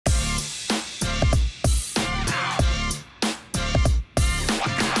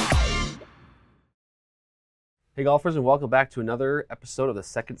Hey golfers, and welcome back to another episode of the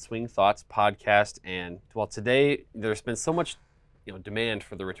Second Swing Thoughts podcast. And well, today there's been so much, demand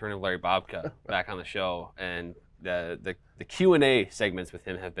for the return of Larry Bobka back on the show, and the Q&A segments with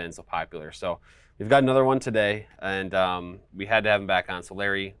him have been so popular. So we've got another one today, and we had to have him back on. So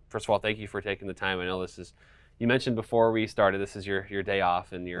Larry, first of all, thank you for taking the time. I know this is, you mentioned before we started, this is your day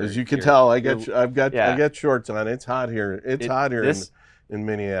off, and as you can tell, I got shorts on. It's hot here. It's hot here in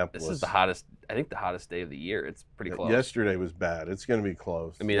Minneapolis. This is the hottest. I think the hottest day of the year. It's pretty close. Yesterday was bad. It's going to be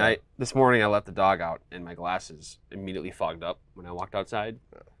close. I mean, this morning I let the dog out, and my glasses immediately fogged up when I walked outside.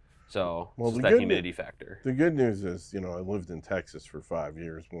 So it's just that humidity factor. The good news is, I lived in Texas for 5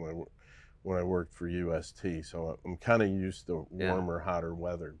 years when I worked for UST, so I'm kind of used to warmer, hotter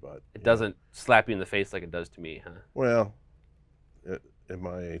weather. But it doesn't slap you in the face like it does to me, huh? Well, at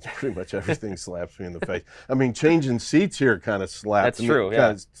my age, pretty much everything slaps me in the face. I mean, changing seats here kind of slapped me. That's true,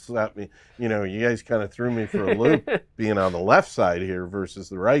 yeah. Slapped me. You guys kind of threw me for a loop being on the left side here versus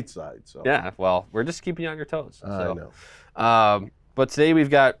the right side. So yeah, well, we're just keeping you on your toes. I know. But today we've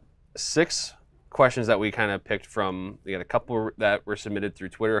got 6 questions that we kind of picked from. We got a couple that were submitted through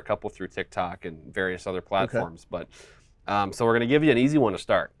Twitter, a couple through TikTok and various other platforms. Okay. But so we're going to give you an easy one to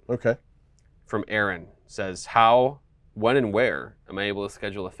start. Okay. From Aaron, says, how, when, and where am I able to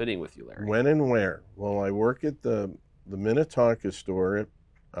schedule a fitting with you, Larry? When and where? Well, I work at the Minnetonka store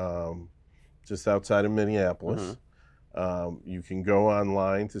just outside of Minneapolis. Mm-hmm. You can go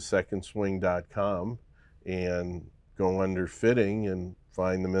online to secondswing.com and go under fitting and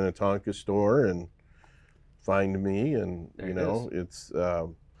find the Minnetonka store and find me. And, it's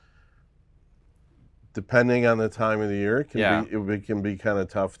depending on the time of the year, it can be kind of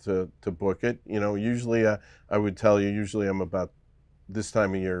tough to book it. Usually I would tell you, usually I'm about, this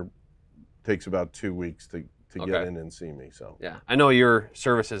time of year takes about 2 weeks to get in and see me. So yeah, I know your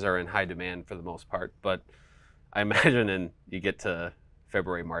services are in high demand for the most part, but I imagine you get to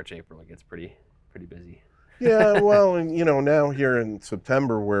February, March, April, it gets pretty busy. Yeah, well, and now here in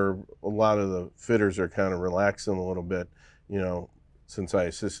September, where a lot of the fitters are kind of relaxing a little bit, since I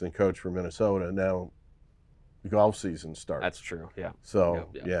assistant coach for Minnesota, now the golf season starts. That's true. Yeah. So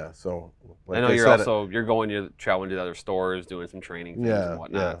so like I know you're traveling to the other stores, doing some training things and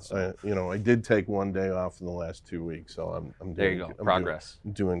whatnot. Yeah. So. I did take one day off in the last 2 weeks, so I'm doing, there you go. Progress.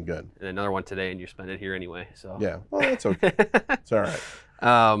 I'm doing good. And another one today, and you spend it here anyway. So yeah, well, that's okay. It's all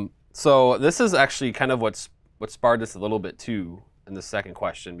right. So this is actually kind of what sparred this a little bit too in the second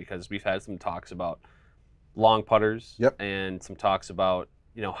question, because we've had some talks about long putters and some talks about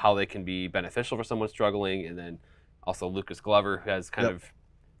how they can be beneficial for someone struggling, and then also Lucas Glover, who has kind of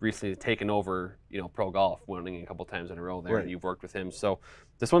recently taken over pro golf, winning a couple times in a row there, and you've worked with him. So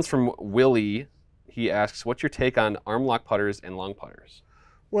this one's from Willie. He asks, what's your take on arm lock putters and long putters?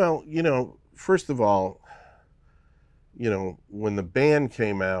 Well, first of all, when the ban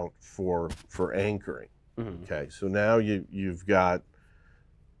came out for anchoring, okay, so now you've got,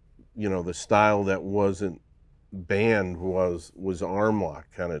 the style that wasn't banned was arm lock,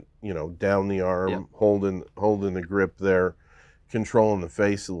 kind of, down the arm, holding the grip there, controlling the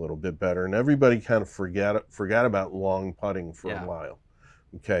face a little bit better, and everybody kind of forgot about long putting for a while,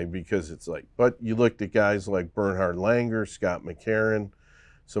 okay, because it's like, but you looked at guys like Bernhard Langer, Scott McCarron,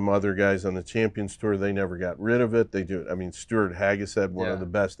 some other guys on the Champions Tour, they never got rid of it. They do. I mean, Stuart Hagestad, one of the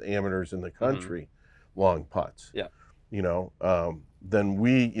best amateurs in the country, long putts. Yeah. Then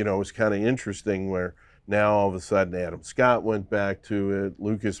it was kind of interesting where now all of a sudden Adam Scott went back to it,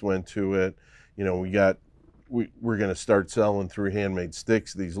 Lucas went to it. We're going to start selling through Handmade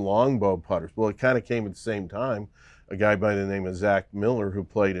Sticks these longbow putters. Well, it kind of came at the same time. A guy by the name of Zach Miller, who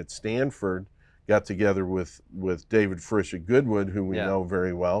played at Stanford, got together with David Frisch at Goodwood, who we know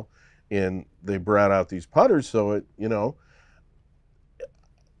very well, and they brought out these putters. So it,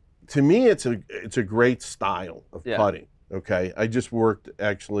 to me, it's a great style of putting. Okay, I just worked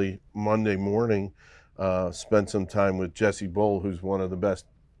actually Monday morning, spent some time with Jesse Bull, who's one of the best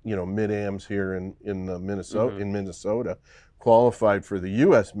mid-ams here in Minnesota, qualified for the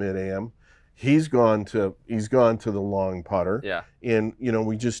U.S. mid-am. He's gone to the long putter. Yeah, and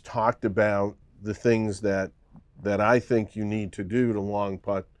we just talked about the things that I think you need to do to long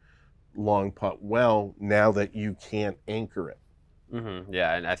putt well now that you can't anchor it.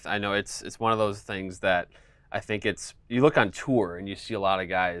 Yeah, and I know it's one of those things that I think you look on tour and you see a lot of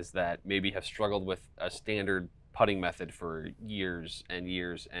guys that maybe have struggled with a standard putting method for years and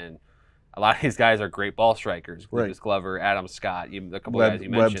years, and a lot of these guys are great ball strikers. Lucas Glover, Adam Scott, a couple of guys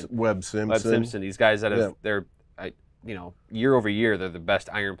you mentioned. Webb Simpson. These guys that they're year over year, they're the best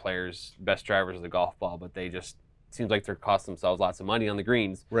iron players, best drivers of the golf ball, but they just seems like they're cost themselves lots of money on the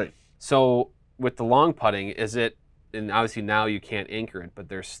greens. Right. So with the long putting, is it, and obviously now you can't anchor it, but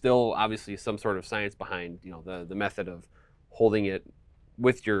there's still obviously some sort of science behind, you know, the method of holding it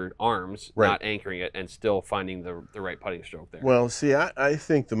with your arms, not anchoring it, and still finding the right putting stroke there. Well, see, I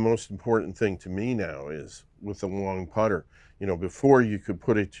think the most important thing to me now is with a long putter, you know, before you could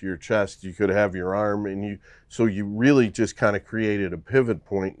put it to your chest, you could have your arm, and so you really just kind of created a pivot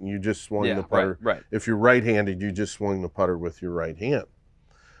point, and you just swung the putter. Right. If you're right-handed, you just swung the putter with your right hand.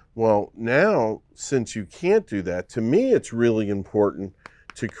 Well, now, since you can't do that, to me it's really important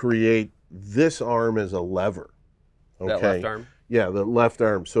to create this arm as a lever. Okay? That left arm? Yeah, the left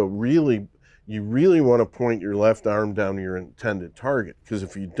arm. So really, you really want to point your left arm down to your intended target, because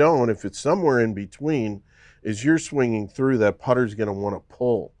if you don't, if it's somewhere in between, as you're swinging through, that putter's going to want to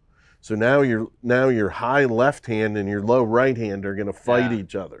pull. So now your high left hand and your low right hand are going to fight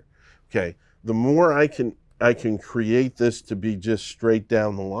each other. Okay, the more I can create this to be just straight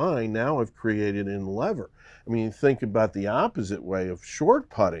down the line, now I've created in lever. I mean, think about the opposite way of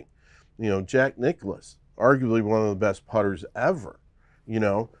short putting. You know, Jack Nicklaus, arguably one of the best putters ever, you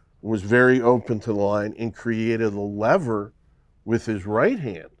know, was very open to the line and created a lever with his right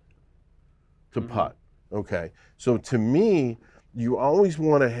hand to putt. Okay, so to me, you always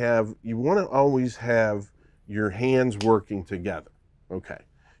want to always have your hands working together. Okay,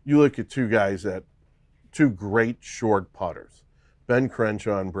 you look at two great short putters, Ben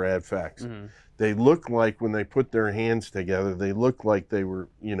Crenshaw and Brad Faxon. They look like, when they put their hands together, they look like they were,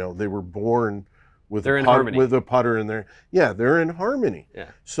 you know, they were born with a putter in there. Yeah, they're in harmony. Yeah.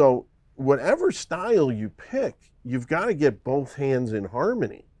 So whatever style you pick, you've got to get both hands in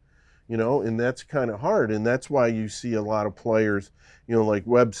harmony. You know, and that's kind of hard, and that's why you see a lot of players, you know, like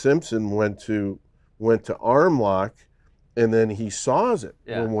Webb Simpson went to arm lock, and then he saws it.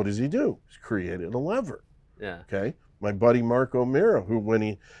 Yeah. Well, what does he do? He's created a lever. Yeah. Okay. My buddy Mark O'Meara, who, when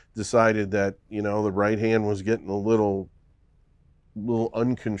he decided that, you know, the right hand was getting a little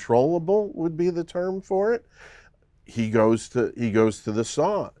uncontrollable, would be the term for it, he goes to the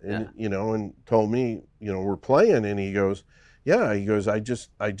saw, and you know, and told me, you know, we're playing, and he goes, yeah, he goes, I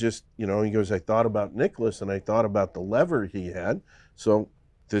just, you know, he goes, I thought about Nicklaus, and I thought about the lever he had, so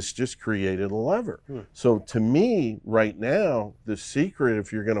this just created a lever. So to me, right now, the secret,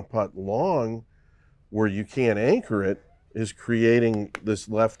 if you're going to putt long where you can't anchor it, is creating this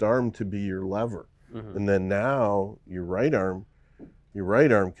left arm to be your lever. And then now your right arm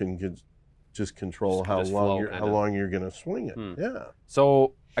can just control how long you're going to swing it. Yeah.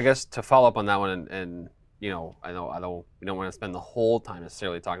 So I guess to follow up on that one, and you know, I know we don't want to spend the whole time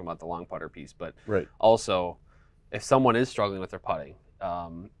necessarily talking about the long putter piece, but also, if someone is struggling with their putting,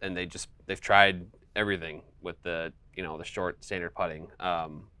 and they've tried everything with the short standard putting,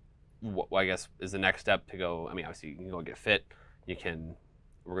 what I guess is the next step to go? I mean, obviously you can go get fit, you can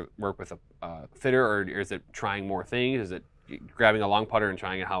work with a fitter, or is it trying more things? Is it grabbing a long putter and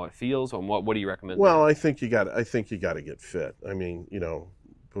trying how it feels? And what do you recommend? Well, I think you got to get fit. I mean, you know,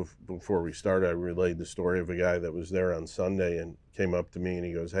 before we started, I relayed the story of a guy that was there on Sunday and came up to me and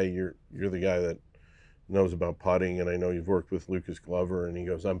he goes, "Hey, you're the guy that knows about putting, and I know you've worked with Lucas Glover." And he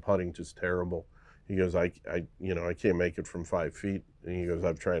goes, "I'm putting just terrible." He goes, I can't make it from 5 feet." And he goes,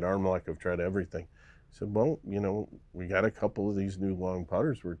 "I've tried arm lock, I've tried everything." I said, "Well, you know, we got a couple of these new long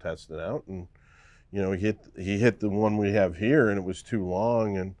putters we're testing out, and you know, he hit the one we have here, and it was too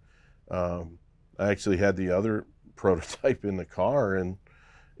long." And I actually had the other prototype in the car, and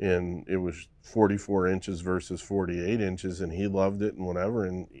it was 44 inches versus 48 inches, and he loved it and whatever,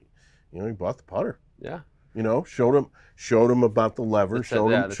 and you know, he bought the putter. Yeah. You know, showed him about the lever,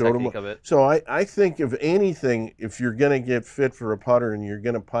 showed him of it. So I think, if anything, if you're going to get fit for a putter and you're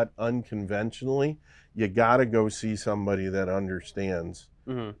going to putt unconventionally, you got to go see somebody that understands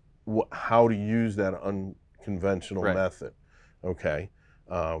how to use that unconventional method. Okay.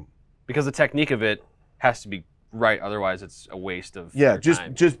 Because the technique of it has to be right, otherwise it's a waste of time.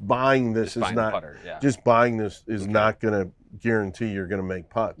 Just buying this is not putter, just buying this is not going to guarantee you're going to make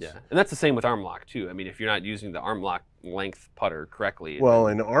putts. Yeah, and that's the same with arm lock too. I mean, if you're not using the arm lock length putter correctly. Well,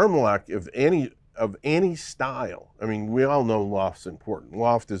 an arm lock of any style. I mean, we all know loft's important.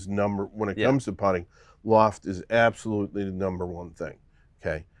 Loft is when it comes to putting, loft is absolutely the #1 thing.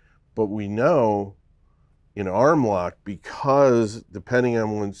 Okay, but we know in arm lock, because depending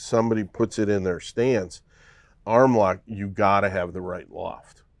on when somebody puts it in their stance, arm lock, you got to have the right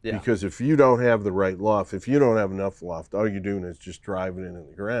loft. Yeah. Because if you don't have the right loft, if you don't have enough loft, all you're doing is just driving it in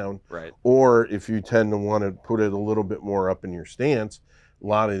the ground. Right. Or if you tend to want to put it a little bit more up in your stance, a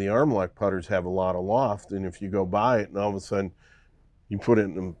lot of the arm lock putters have a lot of loft, and if you go by it and all of a sudden you put it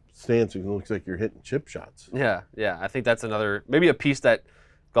in the stance, it looks like you're hitting chip shots. Yeah, yeah. I think that's maybe a piece that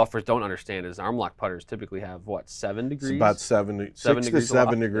golfers don't understand is arm lock putters typically have what, 7 degrees? It's about 6 to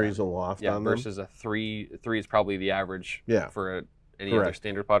 7 degrees of loft on them. Versus a 3 is probably the average for any Correct. other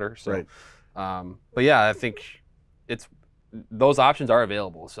standard putter. So, right. But yeah, I think those options are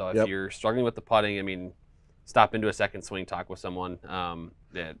available. So if you're struggling with the putting, I mean, stop into a second swing, talk with someone.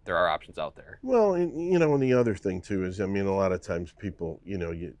 There are options out there. Well, and the other thing too is, I mean, a lot of times people,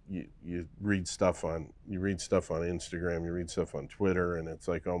 you read stuff on Instagram, you read stuff on Twitter, and it's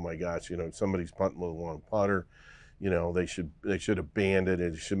like, oh my gosh, somebody's putting with a long putter, they should have banned it.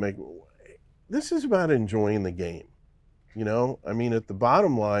 It should make. This is about enjoying the game, I mean, at the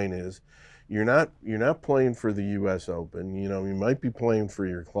bottom line is, you're not playing for the U.S. Open. You might be playing for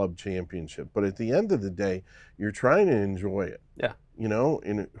your club championship, but at the end of the day, you're trying to enjoy it. Yeah.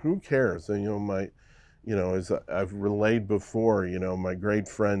 And who cares? And as I've relayed before, my great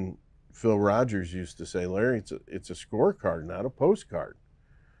friend Phil Rogers used to say, Larry, it's a scorecard, not a postcard.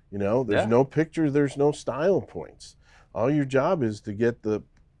 There's no picture, there's no style points. All your job is to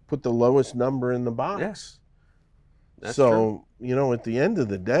put the lowest number in the box. Yes. That's so true. At the end of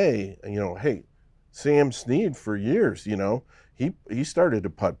the day, hey, Sam Snead for years, he started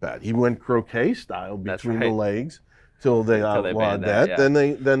to putt bad. He went croquet style between the legs till they outlawed that. Yeah.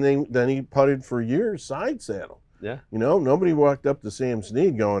 Then he putted for years side saddle. Yeah. Nobody walked up to Sam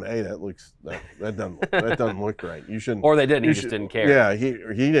Snead going, "Hey, that doesn't look right. You shouldn't." Or they didn't. He just didn't care. Yeah,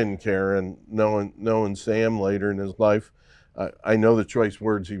 he didn't care. And knowing Sam later in his life, I know the choice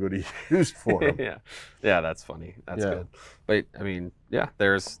words he would have used for him. Yeah, that's funny. That's good. But I mean,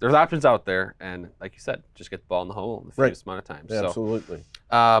 there's options out there, and like you said, just get the ball in the hole in the fewest amount of times. Yeah, absolutely.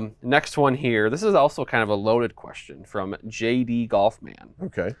 Next one here. This is also kind of a loaded question from JD Golfman.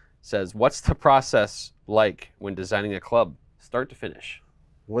 Okay. Says, what's the process like when designing a club, start to finish?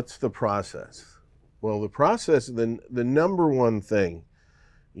 What's the process? Well, the process, the number one thing,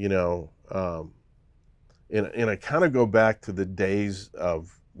 and I kind of go back to the days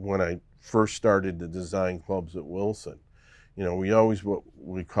of when I first started to design clubs at Wilson. We always would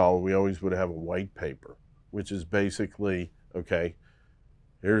have a white paper, which is basically, okay,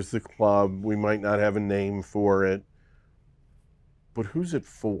 here's the club. We might not have a name for it, but who's it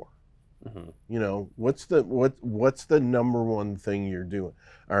for? Mm-hmm. What's the number one thing you're doing?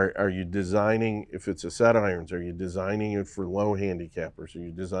 Are you designing, if it's a set of irons, are you designing it for low handicappers? Are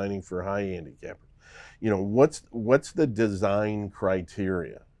you designing for high handicappers? What's the design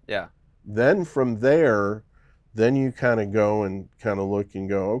criteria? Yeah. Then from there, you kind of go and kind of look and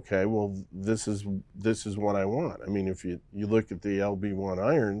go, okay, well, this is what I want. I mean, if you look at the LB1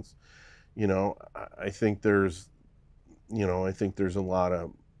 irons, I think there's a lot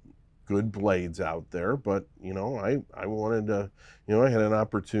of good blades out there, but I wanted to, I had an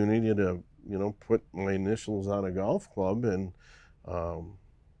opportunity to, put my initials on a golf club and,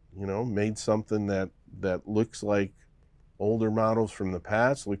 made something that looks like older models from the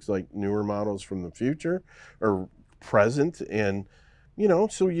past, looks like newer models from the future or present. And,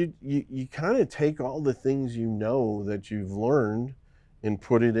 so you kind of take all the things that you've learned and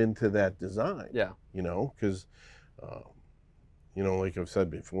put it into that design. Yeah. Because, like I've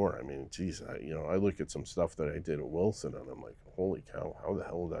said before, I mean, geez, I look at some stuff that I did at Wilson and I'm like, holy cow, how the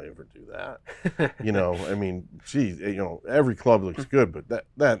hell did I ever do that? I mean, geez, every club looks good, but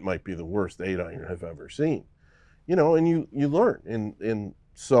that might be the worst 8-iron I've ever seen. And you learn. And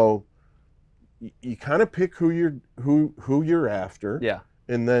so you kind of pick who you're after. Yeah.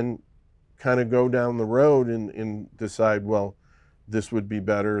 And then kind of go down the road and decide, well, this would be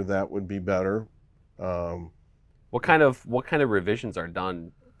better, that would be better. What kind of revisions are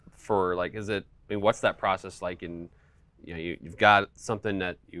done for, like, what's that process like in, you've got something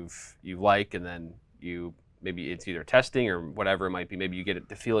that you like, and then maybe it's either testing or whatever it might be. Maybe you get it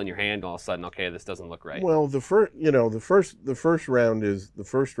to feel in your hand, and all of a sudden, okay, this doesn't look right. Well, the first round is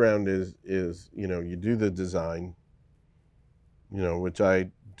you do the design, which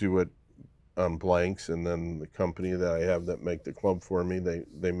I do it on blanks, and then the company that I have that make the club for me,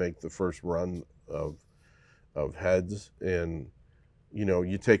 they make the first run of heads, and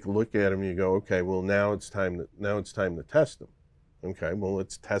you take a look at them and you go, okay, well, now it's time to test them. Okay, well,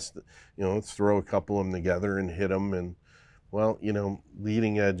 let's test it. Let's throw a couple of them together and hit them, and well,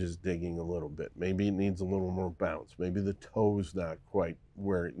 leading edge is digging a little bit. Maybe it needs a little more bounce. Maybe the toe's not quite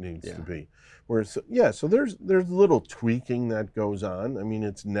where it needs to be. So there's little tweaking that goes on. I mean,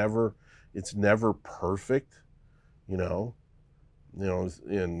 it's never perfect, and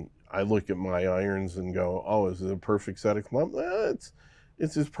I look at my irons and go, oh, is it a perfect set of clubs?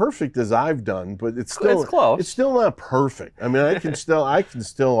 it's as perfect as I've done, but it's still close. It's still not perfect. I mean, I can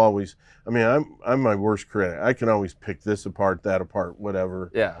still always. I mean, I'm my worst critic. I can always pick this apart, that apart,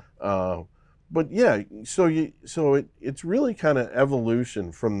 whatever. Yeah. But yeah, so it's really kind of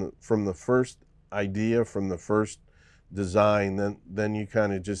evolution from the first idea, from the first design. Then you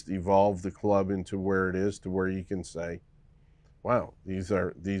kind of just evolve the club into where it is, to where you can say, wow, these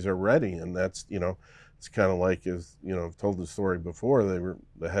are ready. And that's, it's kind of like, as I've told the story before,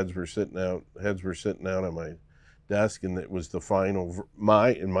 the heads were sitting out on my desk, and it was the final,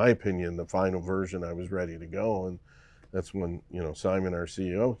 in my opinion, the final version. I was ready to go, and that's when Simon, our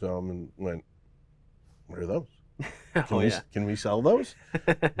CEO, saw them and went, "What are those? Can we sell those?"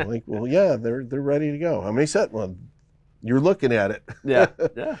 I'm like, "Well, yeah, they're ready to go." How many set? Well, you're looking at it. Yeah.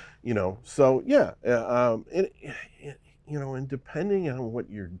 So yeah, and depending on what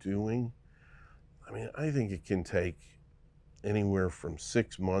you're doing, I mean, I think it can take anywhere from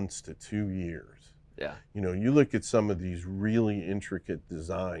 6 months to 2 years. Yeah. You look at some of these really intricate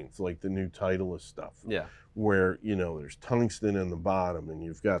designs, like the new Titleist stuff. Yeah. Where, there's tungsten in the bottom, and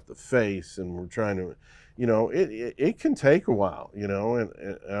you've got the face, and we're trying to, it can take a while, and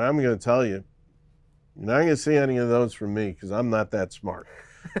I'm going to tell you, you're not going to see any of those from me, because I'm not that smart.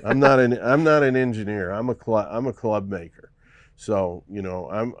 I'm not an engineer. I'm a club maker. So,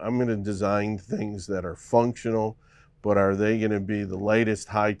 I'm going to design things that are functional, but are they going to be the latest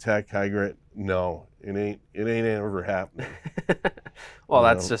high-tech, high-grit? No, it ain't ever happening. Well,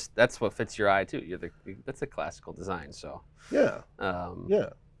 that's what fits your eye too. That's a classical design, so. Yeah. Yeah.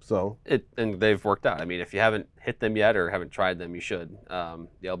 So. And they've worked out. I mean, if you haven't hit them yet or haven't tried them, you should. The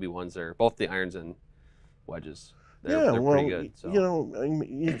LB1s are both the irons and wedges. They're pretty good. So.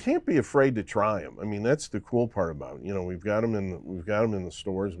 You can't be afraid to try them. I mean, that's the cool part about it. We've got them in the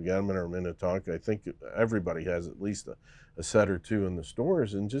stores. We got them in our Minute Talk. I think everybody has at least a set or two in the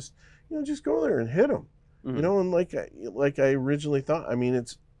stores, and just go there and hit them. Mm-hmm. And like I originally thought. I mean,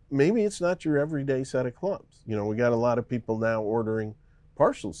 maybe it's not your everyday set of clubs. We got a lot of people now ordering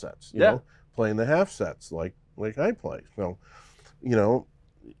partial sets. Playing the half sets like I play. So,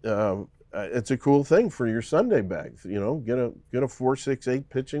 it's a cool thing for your Sunday bags. Get a 4-6-8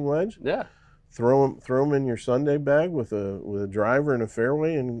 pitching wedge. Yeah. Throw them in your Sunday bag with a driver and a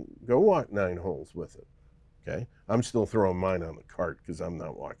fairway, and go walk 9 holes with it. Okay, I'm still throwing mine on the cart because I'm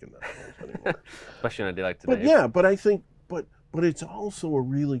not walking 9 holes anymore. Especially on a day like today. But yeah, but I think, but it's also a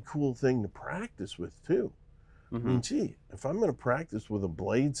really cool thing to practice with too. Mm-hmm. I mean, gee, if I'm going to practice with a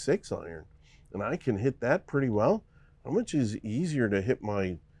blade 6-iron, and I can hit that pretty well, how much is it easier to hit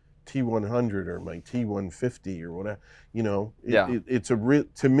my T100 or my T150 or whatever? It's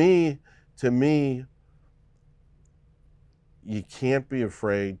to me, you can't be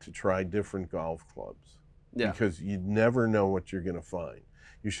afraid to try different golf clubs. Yeah. Because you never know what you're going to find.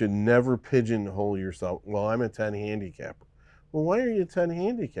 You should never pigeonhole yourself. Well, I'm a 10 handicapper. Well, why are you a 10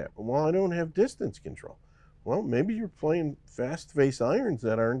 handicapper? Well, I don't have distance control. Well, maybe you're playing fast face irons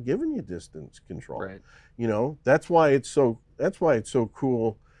that aren't giving you distance control. Right. That's why it's so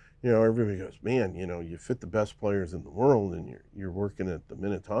cool. Everybody goes, man, you fit the best players in the world, and you're working at the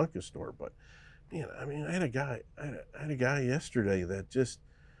Minnetonka store. But man, I mean, I had a guy yesterday that just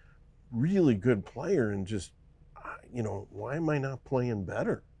really good player, and just, why am I not playing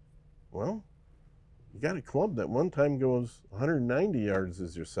better? Well, you got a club that one time goes 190 yards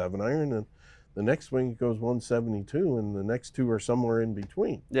as your 7-iron, and the next swing goes 172, and the next two are somewhere in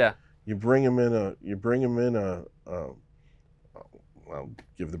between. Yeah. You bring him in I'll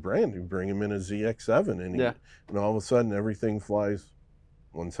give the brand. You bring him in a ZX7, and all of a sudden everything flies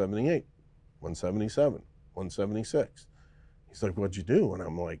 178, 177, 176. He's like, "What'd you do?" And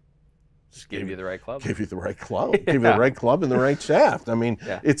I'm like, Just gave you the right club. Give you the right club. Give you the right club and the right shaft. I mean,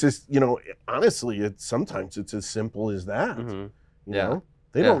 it's just, honestly, sometimes it's as simple as that. Mm-hmm. You know?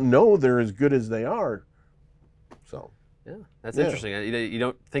 They don't know they're as good as they are. So. Yeah, that's interesting. You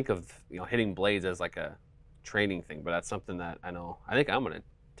don't think of hitting blades as like a training thing, but that's something that I think I'm going to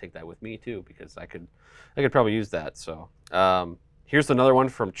take that with me too, because I could probably use that. So here's another one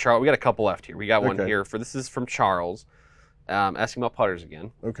from Charles. We got a couple left here. We got one here this is from Charles. Asking about putters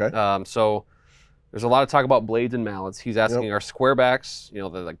again. Okay. So there's a lot of talk about blades and mallets. He's asking, are squarebacks,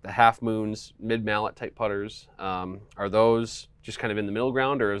 the half moons, mid mallet type putters, are those just kind of in the middle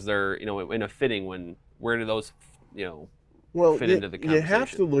ground, or is there, in a fitting, where do those, fit into the conversation? You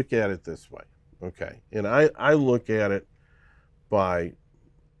have to look at it this way, okay? And I look at it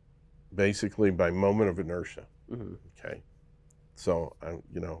basically by moment of inertia, okay? So,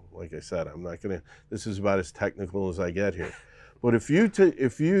 like I said, I'm not going to, this is about as technical as I get here. But if you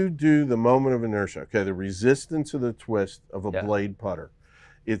do the moment of inertia, okay, the resistance of the twist of a blade putter,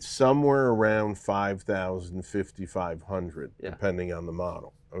 it's somewhere around 5,000, 5,500, depending on the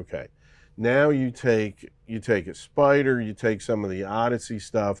model. Okay. Now you take a Spider, you take some of the Odyssey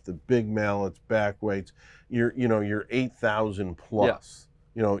stuff, the big mallets, back weights, you're 8,000 plus.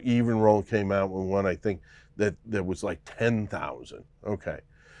 Even Roll came out with one, I think, that was like 10,000. Okay.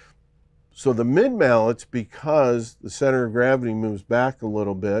 So the mid mallets, because the center of gravity moves back a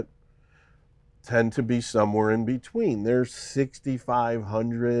little bit, tend to be somewhere in between. They're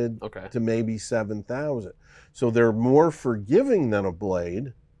 6,500 to maybe 7,000. So they're more forgiving than a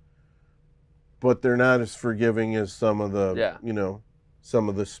blade, but they're not as forgiving as some of the, some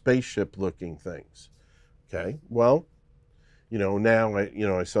of the spaceship looking things. Okay. Well, now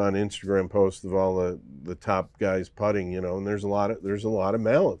I saw an Instagram post of all the top guys putting, and there's a lot of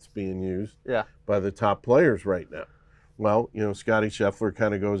mallets being used by the top players right now. Well, Scotty Scheffler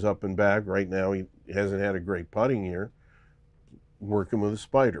kind of goes up and back. Right now he hasn't had a great putting year. Working with a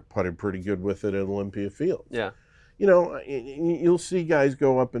Spider, putted pretty good with it at Olympia Fields. Yeah. You'll see guys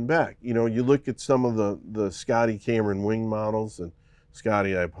go up and back. You look at some of the Scotty Cameron wing models, and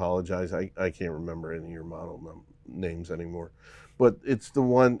Scotty, I apologize, I can't remember any of your model names anymore, but it's the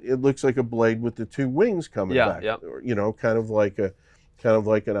one, it looks like a blade with the two wings coming back. Kind of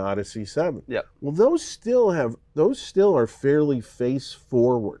like an Odyssey 7. Well, those still are fairly face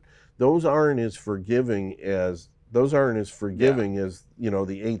forward. Those aren't as forgiving as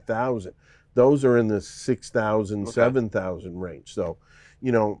the 8,000. Those are in the 6,000, 7,000 range. So,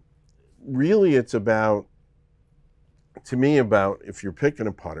 really it's about if you're picking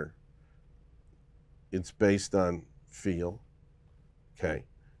a putter, it's based on feel, okay?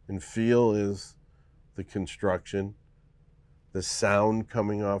 And feel is the construction, the sound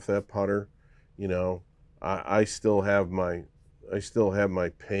coming off that putter. I still have my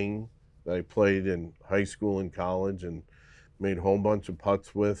ping that I played in high school and college and made a whole bunch of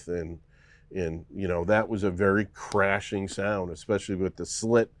putts with, and that was a very crashing sound, especially with the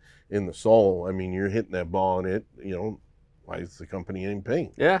slit in the sole. I mean, you're hitting that ball and it, why is the company named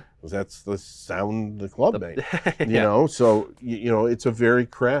Ping? Yeah. Because that's the sound the club made. So, it's a very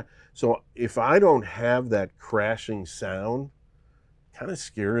So if I don't have that crashing sound, it kind of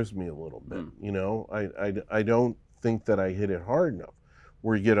scares me a little bit. I don't think that I hit it hard enough.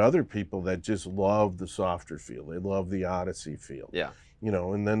 Where you get other people that just love the softer feel. They love the Odyssey feel. Yeah.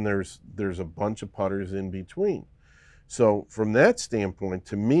 And then there's a bunch of putters in between. So from that standpoint,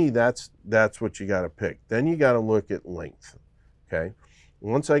 to me, that's what you got to pick. Then you got to look at length, okay?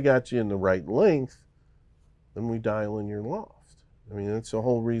 Once I got you in the right length, then we dial in your loft. I mean, that's the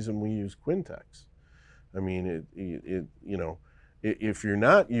whole reason we use Quintex. I mean, if you're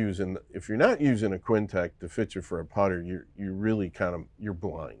not using a Quintex to fit you for a putter, you're really you're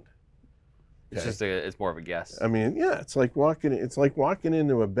blind. Okay? It's more of a guess. I mean, yeah, it's like walking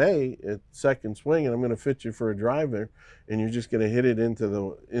into a bay at second swing, and I'm going to fit you for a driver, and you're just going to hit it into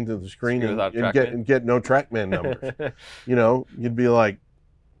the screen and get no TrackMan numbers. You'd be like,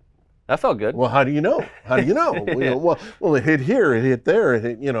 that felt good. Well, how do you know? Well, it hit here, it hit there, it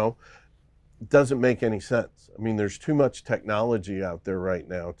hit, it doesn't make any sense. I mean, there's too much technology out there right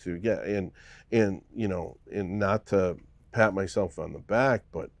now to get and not to pat myself on the back,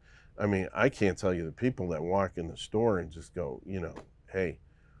 but I mean, I can't tell you the people that walk in the store and just go, hey,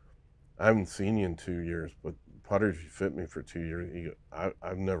 I haven't seen you in 2 years, but putters, you fit me for 2 years.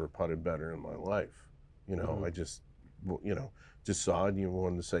 I've never putted better in my life. I just saw it and you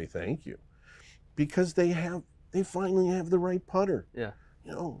wanted to say thank you. Because they finally have the right putter. Yeah.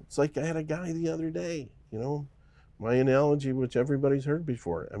 It's like I had a guy the other day, my analogy, which everybody's heard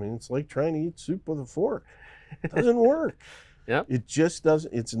before. I mean, it's like trying to eat soup with a fork. It doesn't work. Yep. It just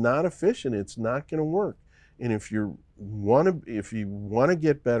doesn't. It's not efficient. It's not going to work. And if you want to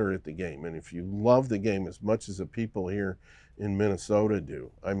get better at the game, and if you love the game as much as the people here in Minnesota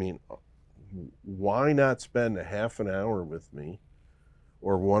do, I mean, why not spend a half an hour with me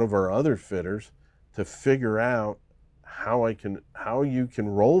or one of our other fitters to figure out how you can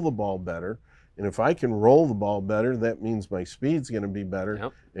roll the ball better. And if I can roll the ball better, that means my speed's going to be better.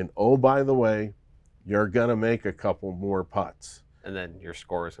 Yep. And oh, by the way, you're going to make a couple more putts. And then your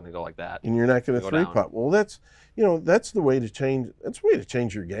score is going to go like that. And you're not going to three putt. Well, that's the way to change. That's the way to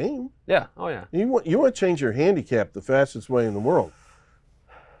change your game. Yeah. Oh yeah. You want to change your handicap the fastest way in the world.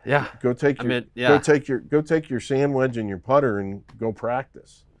 Yeah. Go take your sand wedge and your putter and go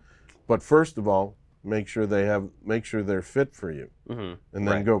practice. But first of all, make sure they're fit for you, and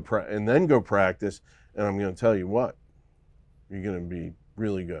then go practice. And I'm going to tell you what, you're going to be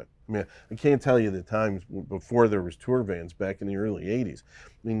really good. I mean, I can't tell you the times before there was tour vans back in the early '80s.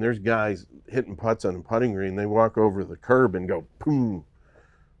 I mean, there's guys hitting putts on a putting green. They walk over the curb and go boom,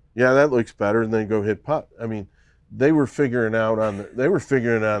 Yeah, that looks better, and then go hit putt. I mean, they were figuring out they were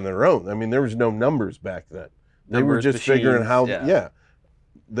figuring it on their own. I mean, there was no numbers back then. They were just machines, figuring how. Yeah,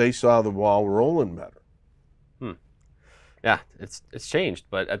 they saw the ball rolling better. Yeah, it's changed,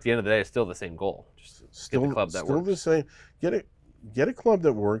 but at the end of the day, it's still the same goal. Just get the club that works. Still the same. Get a club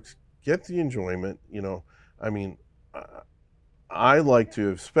that works. Get the enjoyment. You know, I mean, I like to,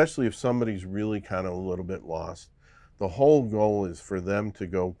 especially if somebody's really kind of a little bit lost. The whole goal is for them to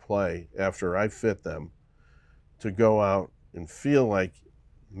go play after I fit them, to go out and feel like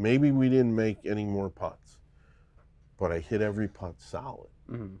maybe we didn't make any more putts, but I hit every putt solid.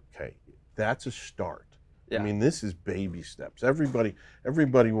 Okay, that's a start. Yeah. I mean, this is baby steps.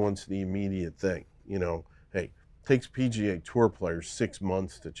 Everybody wants the immediate thing. You know, hey, it takes PGA Tour players 6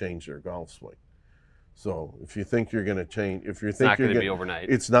 months to change their golf swing. So if you think you're going to change, if you think it's not going to be overnight,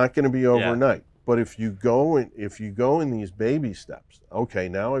 it's not going to be overnight. Yeah. But if you go in these baby steps, okay,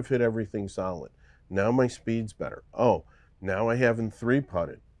 now I've hit everything solid. Now my speed's better. Oh, now I haven't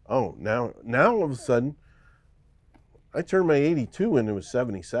 3-putted. Oh, now all of a sudden, I turned my 82 into a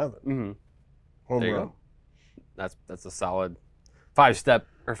 77. Home run. That's a solid 5-step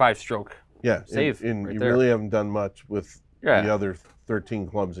or 5-stroke. Yeah, save. And right you there. Really haven't done much with the other 13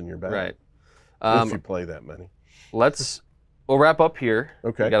 clubs in your bag. Right. If you play that many. We'll wrap up here.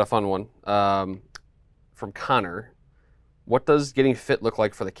 Okay. We got a fun one from Connor. What does getting fit look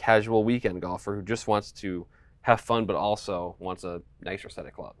like for the casual weekend golfer who just wants to have fun but also wants a nicer set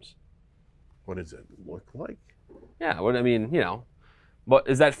of clubs? What does it look like? Yeah, I mean, you know, but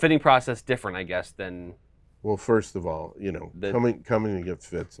is that fitting process different, I guess, than... Well, first of all, you know, coming to get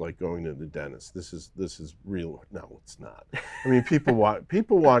fit's like going to the dentist. This is real. No, it's not. I mean, people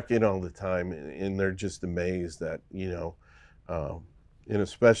walk in all the time, and they're just amazed that, you know, and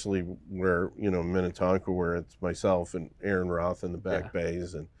especially where, you know, Minnetonka, where it's myself and Aaron Roth in the back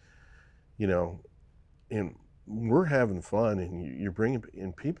bays, and, you know, and we're having fun, and you're bringing,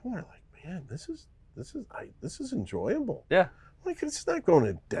 and people are like, man, this is enjoyable. Yeah. Like, it's not going to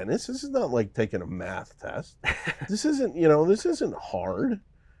a dentist. This is not like taking a math test. This isn't, you know, this isn't hard,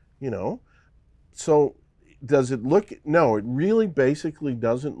 you know. So does it look, no, it really basically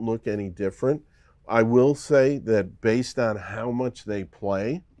doesn't look any different. I will say that based on how much they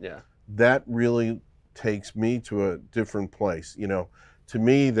play, that really takes me to a different place. You know, to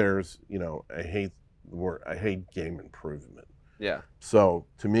me, there's, you know, I hate game improvement. Yeah. So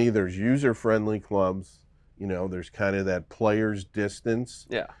to me, there's user-friendly clubs. You know, there's kind of that player's distance.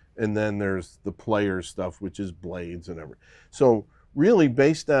 Yeah. And then there's the player's stuff, which is blades and everything. So really,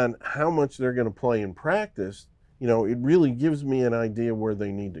 based on how much they're going to play in practice, you know, it really gives me an idea where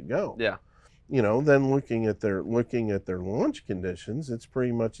they need to go. Yeah. You know, then looking at their launch conditions, it's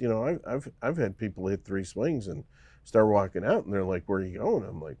pretty much, you know, I've had people hit 3 swings and start walking out, and they're like, "Where are you going?"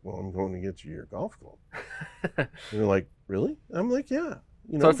 I'm like, "Well, I'm going to get you your golf club." And they're like, "Really?" I'm like, "Yeah."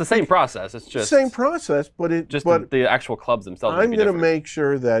 You know, so it's the same process. It's just same process, but the actual clubs themselves. I'm going to make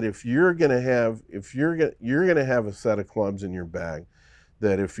sure that if you're going to have a set of clubs in your bag,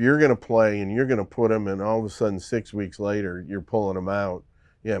 that if you're going to play and you're going to put them, and all of a sudden 6 weeks later you're pulling them out,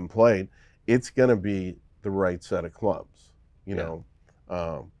 you haven't played, it's going to be the right set of clubs. You know,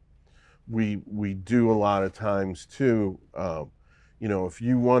 we do a lot of times too. You know, if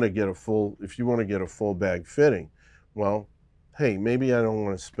you want to get a full bag fitting, well, hey, maybe I don't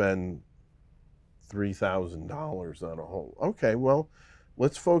want to spend $3,000 on a hole. Okay, well,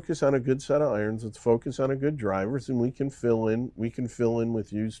 let's focus on a good set of irons. Let's focus on a good drivers, and we can fill in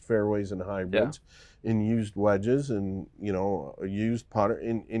with used fairways and hybrids, and used wedges, and, you know, a used putter,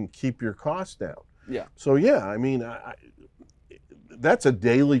 and keep your costs down. Yeah. So yeah, I mean, that's a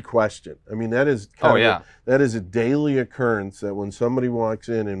daily question. I mean, that is that is a daily occurrence, that when somebody walks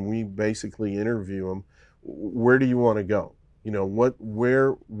in and we basically interview them, where do you want to go? You know, what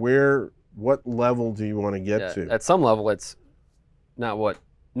level do you want to get to? At some level, it's not what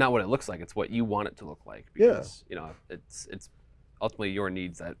it looks like. It's what you want it to look like. Because, you know, it's ultimately your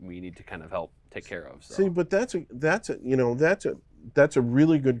needs that we need to kind of help take care of. So. See, but that's a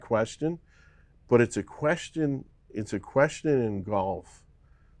really good question, but it's a question in golf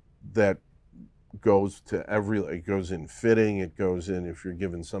that goes to it goes in fitting, it goes in if you're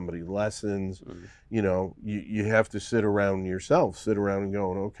giving somebody lessons. You know, you have to sit around and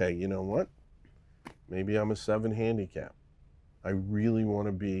going, okay, you know what, maybe I'm a 7 handicap, I really want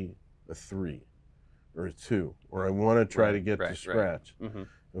to be a 3 or a 2, or I want to try to get to scratch.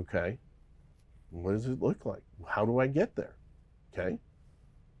 Okay, what does it look like? How do I get there? Okay,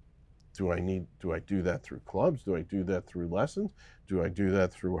 do I do that through clubs? Do I do that through lessons? Do I do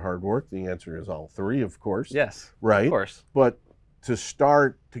that through hard work? The answer is all 3, of course. Yes. Right? Of course. But to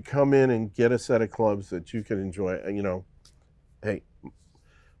start to come in and get a set of clubs that you can enjoy. You know, hey,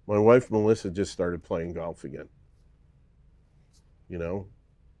 my wife Melissa just started playing golf again. You know,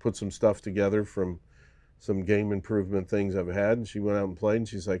 put some stuff together from some game improvement things I've had, and she went out and played, and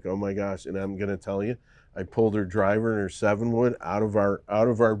she's like, oh my gosh. And I'm gonna tell you, I pulled her driver and her 7-wood out of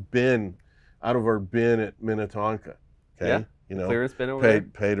our bin at Minnetonka. Okay, yeah, you know, clearance bin over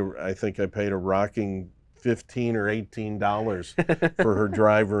there. I think I paid a rocking $15 or $18 for her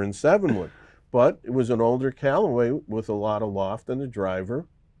driver and 7-wood, but it was an older Callaway with a lot of loft in the driver.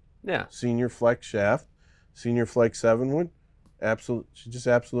 Yeah, senior flex shaft, senior flex 7-wood. She just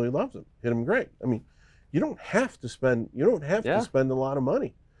absolutely loves them. Hit them great. I mean, you don't have to spend a lot of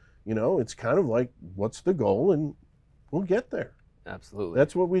money. You know, it's kind of like, what's the goal, and we'll get there. Absolutely.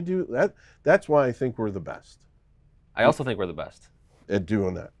 That's what we do. That's why I think we're the best. I also think we're the best at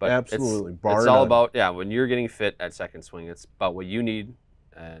doing that. But absolutely. It's all about, when you're getting fit at Second Swing, it's about what you need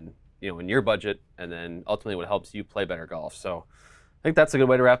and, you know, in your budget, and then ultimately what helps you play better golf. So I think that's a good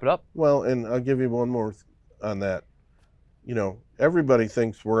way to wrap it up. Well, and I'll give you one more on that. You know, everybody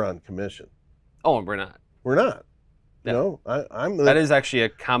thinks we're on commission. Oh, and we're not. We're not. Yeah. You know, that is actually a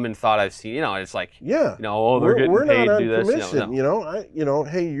common thought I've seen. You know, it's like, yeah, you know, oh, they're getting paid to do this. Commission. You know,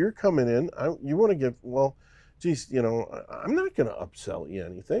 hey, you're coming in. You want to give, well, geez, you know, I'm not going to upsell you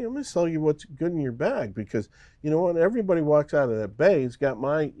anything. I'm going to sell you what's good in your bag, because, you know, when everybody walks out of that bay, it's got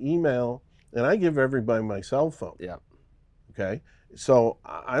my email, and I give everybody my cell phone. Yeah. Okay. So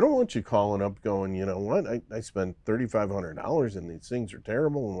I don't want you calling up going, you know what, I spent $3,500 and these things are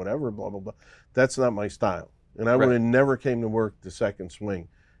terrible and whatever, blah, blah, blah. That's not my style. And I would have never came to work the Second Swing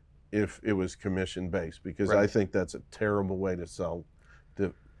if it was commission based, because I think that's a terrible way to sell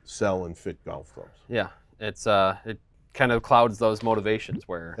and fit golf clubs. Yeah, it's it kind of clouds those motivations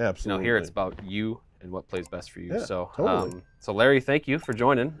where absolutely, you know, here it's about you and what plays best for you. Yeah, so totally. So Larry, thank you for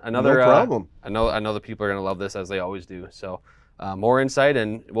joining. No problem. I know the people are going to love this, as they always do. So more insight,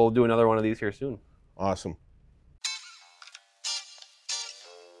 and we'll do another one of these here soon. Awesome.